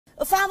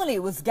A family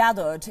was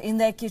gathered in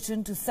their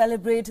kitchen to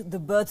celebrate the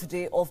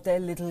birthday of their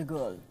little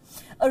girl.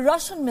 A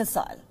Russian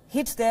missile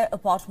hit their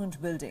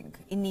apartment building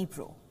in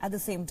Dnipro at the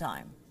same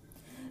time.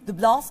 The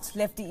blast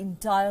left the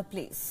entire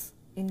place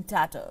in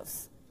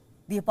tatters.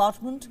 The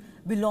apartment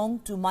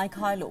belonged to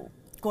Mikhailo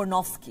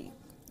Kornovsky,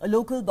 a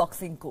local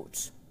boxing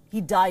coach.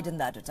 He died in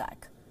that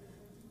attack.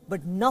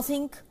 But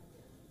nothing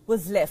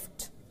was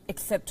left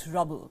except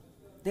rubble.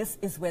 This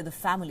is where the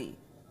family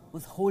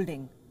was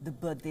holding the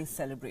birthday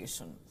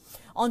celebration.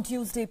 On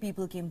Tuesday,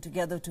 people came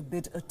together to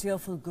bid a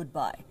tearful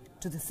goodbye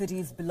to the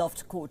city's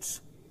beloved coach.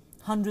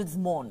 Hundreds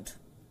mourned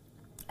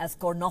as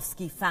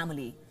Kornovsky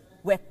family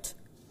wept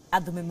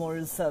at the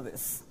memorial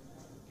service.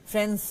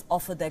 Friends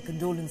offered their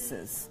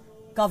condolences,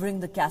 covering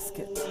the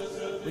casket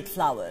with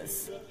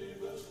flowers.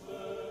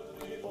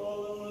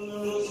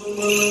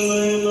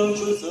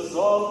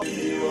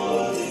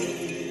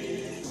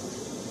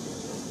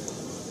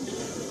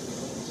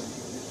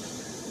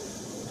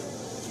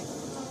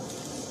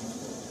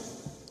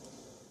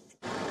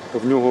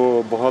 В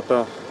нього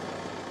багато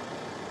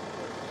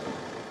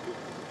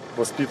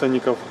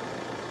воспитанников,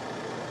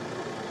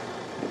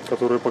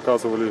 которые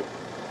показывали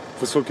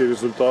высокий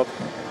результат,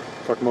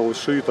 как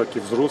малыши, так и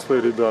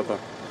взрослые ребята.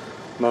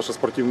 Наша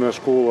спортивная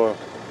школа,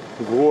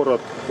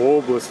 город,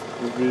 область.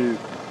 И,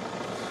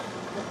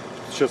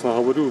 честно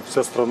говорю,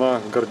 вся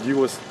страна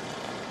гордилась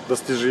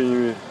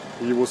достижениями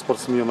его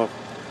спортсменов,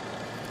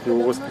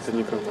 его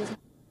воспитанников.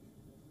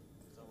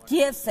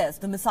 Kiev says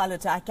the missile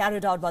attack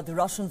carried out by the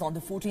Russians on the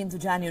 14th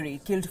of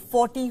January killed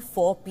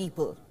 44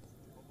 people.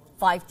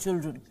 5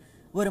 children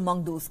were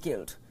among those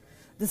killed.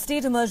 The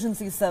State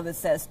Emergency Service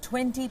says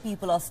 20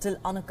 people are still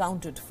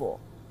unaccounted for.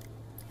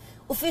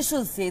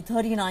 Officials say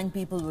 39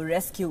 people were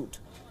rescued.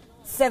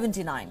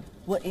 79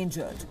 were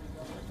injured.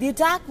 The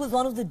attack was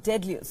one of the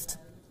deadliest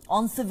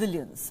on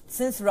civilians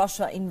since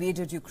Russia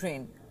invaded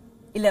Ukraine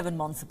 11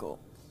 months ago.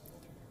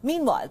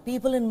 Meanwhile,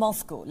 people in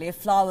Moscow lay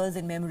flowers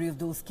in memory of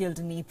those killed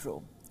in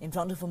Dnipro in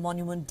front of a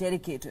monument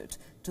dedicated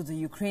to the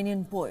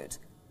Ukrainian poet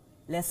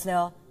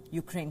Leslia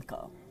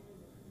Ukrainka.